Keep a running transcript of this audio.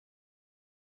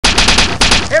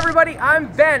Hey everybody,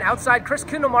 I'm Ben outside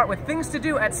Christkindlmarkt with things to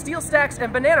do at Steel Stacks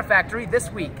and Banana Factory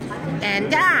this week.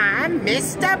 And I'm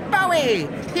Mr. Bowie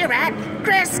here at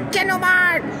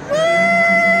Christkindlmarkt.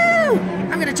 Woo!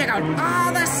 I'm gonna check out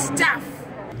all the stuff.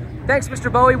 Thanks,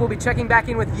 Mr. Bowie. We'll be checking back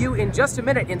in with you in just a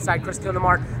minute inside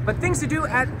Christkindlmarkt. But things to do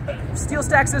at Steel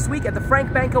Stacks this week at the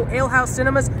Frank Banko Alehouse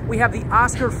Cinemas. We have the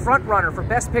Oscar frontrunner for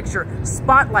Best Picture,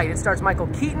 Spotlight. It stars Michael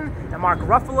Keaton and Mark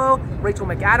Ruffalo, Rachel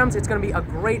McAdams. It's going to be a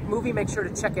great movie. Make sure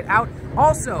to check it out.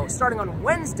 Also, starting on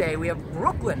Wednesday, we have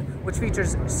Brooklyn, which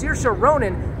features Saoirse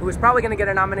Ronan, who is probably going to get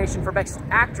a nomination for Best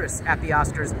Actress at the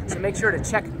Oscars. So make sure to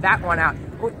check that one out.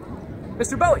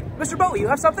 Mr. Bowie, you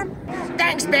have something?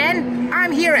 Thanks, Ben.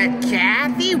 I'm here at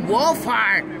Kathy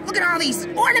Wolfhard. Look at all these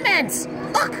ornaments.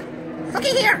 Looky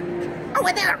here. Oh,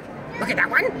 and there. Look at that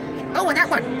one. Oh, and that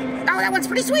one. Oh, that one's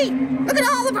pretty sweet. Look at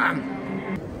all of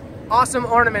them. Awesome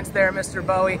ornaments there, Mr.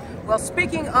 Bowie. Well,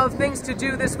 speaking of things to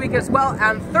do this week as well,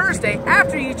 on Thursday,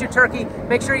 after you eat your turkey,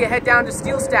 make sure you head down to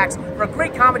Steel Stacks for a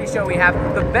great comedy show we have,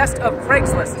 The Best of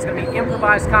Craigslist. It's going to be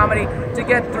improvised comedy to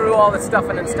get through all the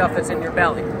stuffing and stuff that's in your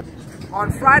belly. On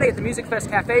Friday at the Music Fest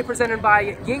Cafe, presented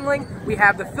by Yingling, we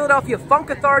have the Philadelphia Funk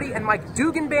Authority and Mike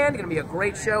Dugan Band. Going to be a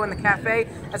great show in the cafe,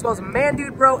 as well as Man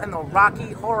Dude Bro and the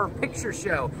Rocky Horror Picture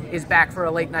Show is back for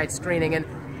a late night screening. And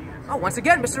once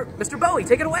again, Mr. Bowie,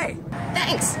 take it away.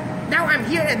 Thanks. Now I'm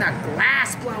here in the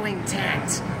glass-blowing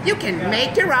tent. You can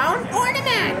make your own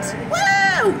ornament.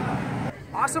 Woo!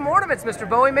 Awesome ornaments, Mr.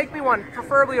 Bowie. Make me one,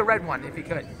 preferably a red one, if you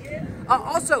could.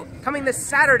 Also, coming this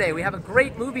Saturday, we have a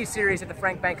great movie series at the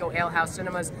Frank Banko Alehouse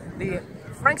Cinemas. The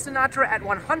Frank Sinatra at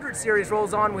 100 series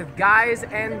rolls on with Guys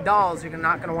and Dolls. You're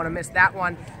not going to want to miss that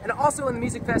one. And also in the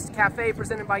Music Fest Cafe,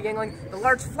 presented by Yingling, the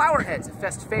Large Flowerheads, a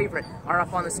Fest favorite, are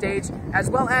up on the stage. As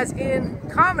well as in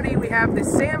comedy, we have the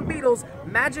Sam Beatles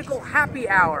Magical Happy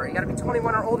Hour. You got to be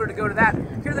 21 or older to go to that.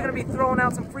 Here they're going to be throwing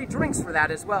out some free drinks for that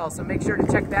as well, so make sure to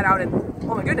check that out. And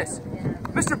oh my goodness,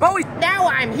 Mr. Bowie! Now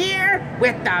I'm here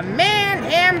with the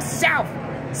man himself,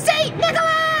 St.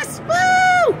 Nicholas!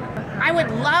 Woo! I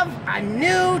would love a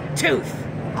new tooth.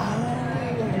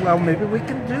 Oh, well, maybe we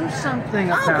can do something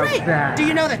about great. that. Do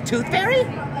you know the Tooth Fairy?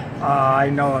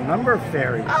 I know a number of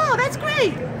fairies. Oh, that's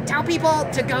great. Tell people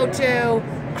to go to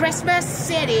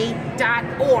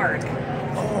ChristmasCity.org.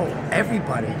 Oh,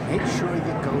 everybody, make sure you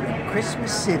go to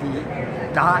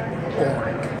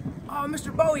ChristmasCity.org. Oh,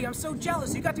 Mr. Bowie, I'm so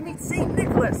jealous. You got to meet St.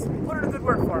 Nicholas. Put in a good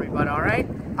word for me, bud, all right?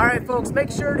 All right, folks, make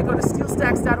sure to go to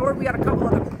steelstacks.org. We got a couple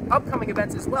other upcoming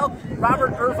events as well.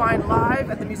 Robert Irvine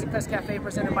Live at the Music Fest Cafe,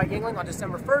 presented by Yingling, on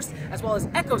December 1st, as well as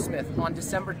Echosmith on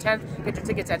December 10th. Get your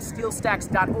tickets at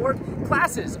steelstacks.org.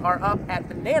 Classes are up at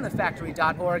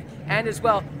bananafactory.org, and as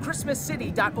well,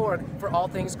 ChristmasCity.org for all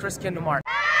things Christkindlmarkt.